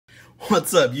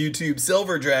What's up YouTube,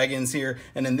 Silver Dragons here,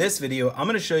 and in this video I'm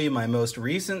going to show you my most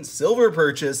recent silver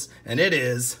purchase, and it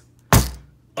is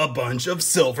a bunch of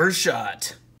silver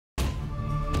shot.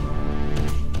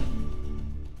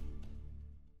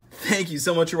 Thank you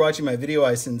so much for watching my video,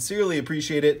 I sincerely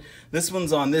appreciate it. This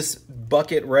one's on this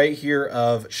bucket right here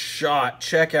of shot.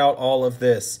 Check out all of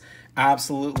this.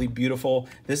 Absolutely beautiful.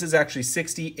 This is actually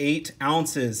 68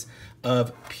 ounces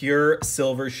of pure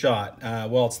silver shot.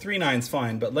 Well, it's 3/9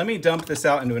 fine, but let me dump this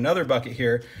out into another bucket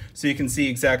here so you can see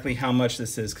exactly how much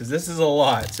this is, because this is a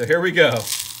lot. So here we go.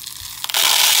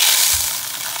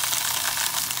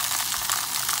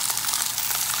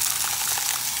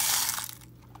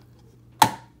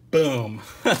 Boom.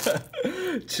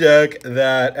 Check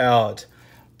that out.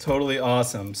 Totally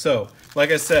awesome. So, like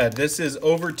I said, this is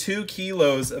over 2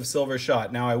 kilos of silver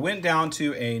shot. Now, I went down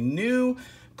to a new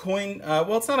coin,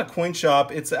 well, it's not a coin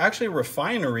shop. It's actually a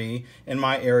refinery in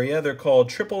my area. They're called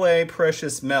AAA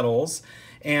Precious Metals.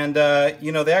 And,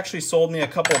 you know, they actually sold me a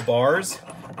couple bars.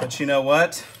 But you know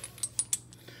what?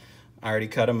 I already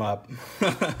cut them up.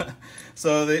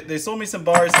 So they sold me some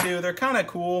bars too. They're kind of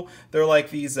cool. They're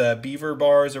like these beaver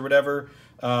bars or whatever.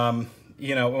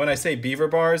 You know, when I say beaver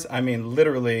bars, I mean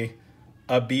literally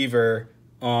a beaver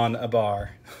on a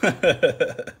bar.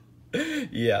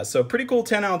 Yeah, so pretty cool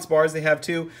 10-ounce bars they have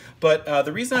too. But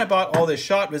the reason I bought all this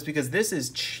shot was because this is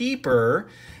cheaper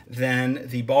than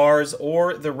the bars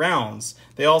or the rounds.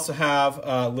 They also have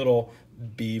little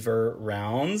beaver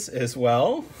rounds as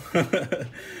well.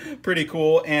 Pretty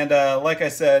cool. And like I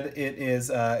said,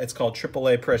 it's called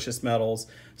AAA Precious Metals.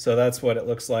 So that's what it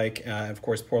looks like. Of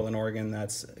course, Portland, Oregon,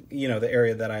 that's, you know, the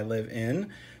area that I live in.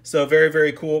 So very,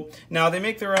 very cool. Now they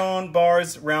make their own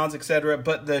bars, rounds, etc.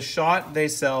 But the shot they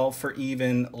sell for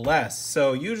even less.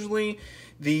 So usually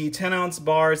the 10-ounce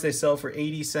bars they sell for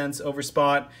 80 cents over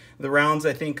spot. The rounds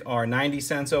I think are 90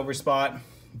 cents over spot.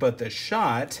 But the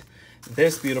shot,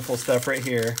 this beautiful stuff right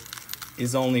here,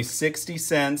 is only 60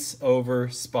 cents over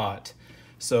spot.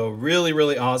 So really,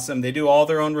 really awesome. They do all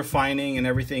their own refining and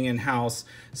everything in-house.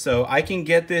 So I can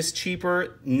get this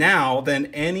cheaper now than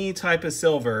any type of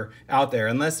silver out there,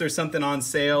 unless there's something on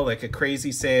sale, like a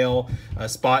crazy sale, a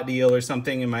spot deal or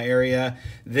something in my area.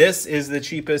 This is the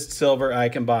cheapest silver I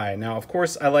can buy. Now, of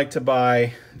course, I like to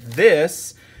buy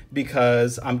this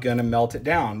because I'm gonna melt it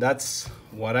down. That's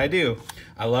what I do.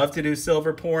 I love to do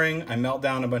silver pouring. I melt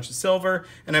down a bunch of silver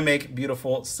and I make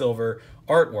beautiful silver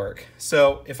artwork.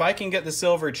 So if I can get the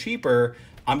silver cheaper,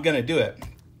 I'm gonna do it,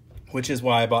 which is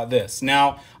why I bought this.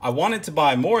 Now, I wanted to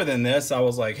buy more than this. I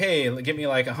was like, hey, give me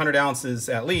like 100 ounces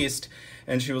at least.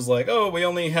 And she was like, oh, we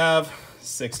only have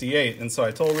 68. And so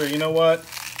I told her, you know what?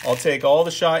 I'll take all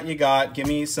the shot you got. Give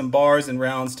me some bars and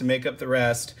rounds to make up the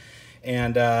rest.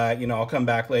 And, you know, I'll come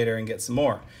back later and get some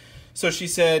more. So she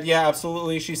said, yeah,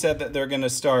 absolutely. She said that they're going to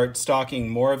start stocking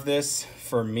more of this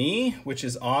for me, which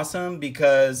is awesome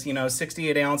because, you know,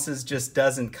 68 ounces just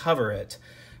doesn't cover it.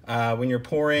 When you're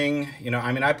pouring, you know,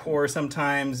 I mean, I pour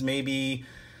sometimes maybe,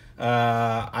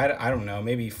 I don't know,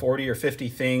 maybe 40 or 50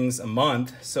 things a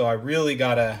month. So I really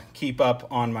got to keep up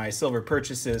on my silver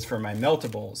purchases for my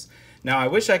meltables. Now, I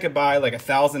wish I could buy like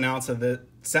 1,000 ounces of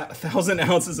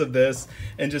this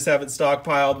and just have it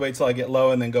stockpiled, wait till I get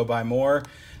low and then go buy more.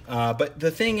 But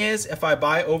the thing is, if I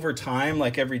buy over time,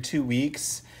 like every 2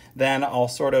 weeks, then I'll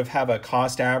sort of have a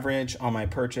cost average on my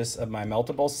purchase of my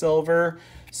meltable silver.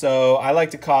 So I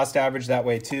like to cost average that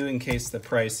way too, in case the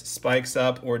price spikes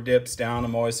up or dips down.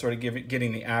 I'm always sort of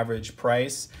getting the average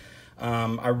price.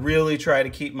 I really try to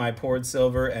keep my poured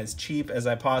silver as cheap as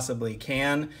I possibly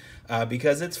can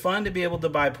because it's fun to be able to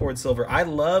buy poured silver. I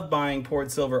love buying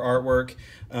poured silver artwork.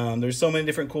 There's so many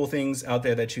different cool things out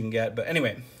there that you can get. But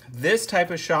anyway, this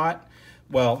type of shot,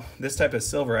 well, this type of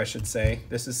silver, I should say.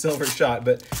 This is silver shot,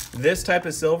 but this type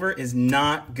of silver is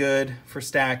not good for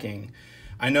stacking.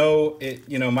 I know it,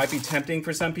 you know, might be tempting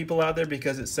for some people out there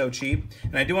because it's so cheap.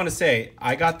 And I do want to say,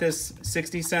 I got this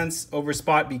 60 cents over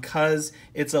spot because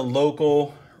it's a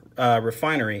local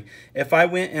refinery. If I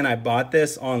went and I bought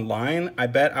this online, I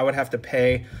bet I would have to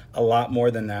pay a lot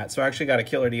more than that. So I actually got a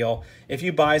killer deal. If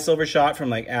you buy silver shot from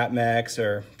like Atmex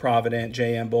or Provident,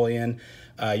 JM Bullion,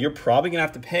 you're probably gonna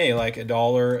have to pay like $1,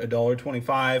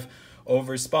 $1.25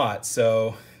 over spot.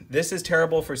 So this is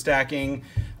terrible for stacking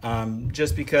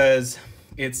just because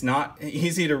it's not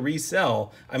easy to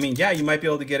resell. I mean, yeah, you might be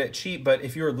able to get it cheap, but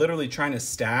if you're literally trying to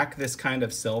stack this kind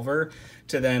of silver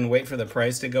to then wait for the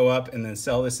price to go up and then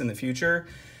sell this in the future,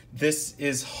 this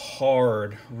is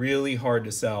hard, really hard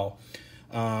to sell.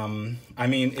 I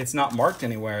mean, it's not marked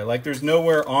anywhere. Like there's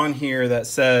nowhere on here that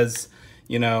says,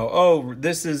 you know, oh,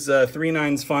 this is 3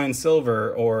 nines fine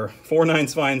silver or 4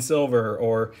 nines fine silver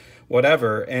or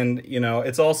whatever. And, you know,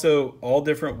 it's also all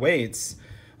different weights.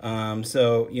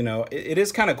 So, you know, it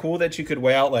is kind of cool that you could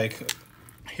weigh out like,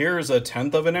 here's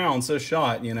 1/10 of an ounce a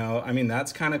shot, you know. I mean,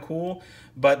 that's kind of cool,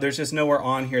 but there's just nowhere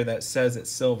on here that says it's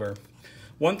silver.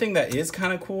 One thing that is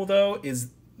kind of cool though is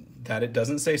that it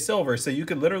doesn't say silver. So you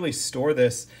could literally store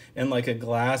this in like a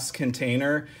glass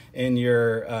container in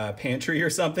your pantry or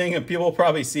something, and people will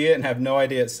probably see it and have no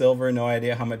idea it's silver, no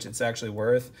idea how much it's actually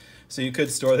worth. So you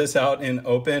could store this out in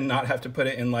open, not have to put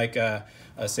it in like a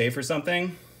safe or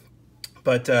something.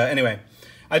 But anyway,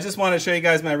 I just want to show you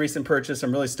guys my recent purchase.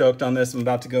 I'm really stoked on this. I'm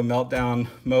about to go melt down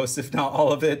most, if not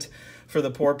all of it, for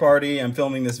the pour party. I'm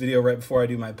filming this video right before I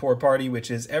do my pour party, which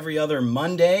is every other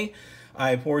Monday.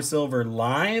 I pour silver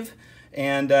live,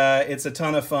 and it's a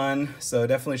ton of fun. So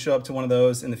definitely show up to one of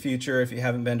those in the future if you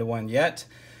haven't been to one yet.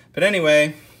 But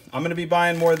anyway, I'm going to be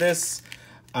buying more of this.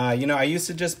 You know, I used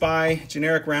to just buy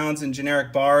generic rounds and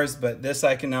generic bars, but this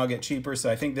I can now get cheaper.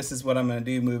 So I think this is what I'm going to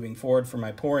do moving forward for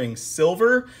my pouring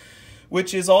silver,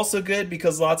 which is also good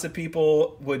because lots of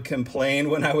people would complain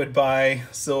when I would buy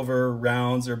silver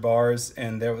rounds or bars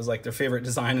and that was like their favorite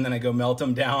design, and then I go melt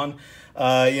them down,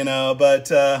 you know, but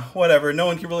whatever. No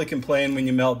one can really complain when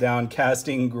you melt down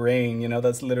casting grain, you know,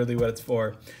 that's literally what it's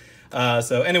for.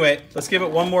 So anyway, let's give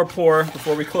it one more pour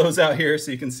before we close out here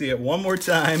so you can see it one more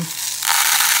time.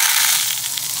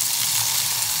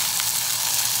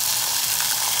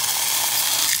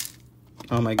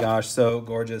 Oh my gosh, so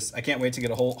gorgeous. I can't wait to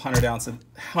get a whole 100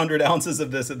 ounces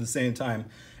of this at the same time.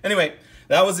 Anyway,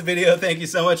 that was the video. Thank you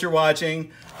so much for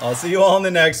watching. I'll see you all in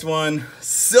the next one.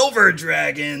 Silver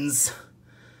Dragons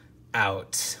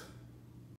out.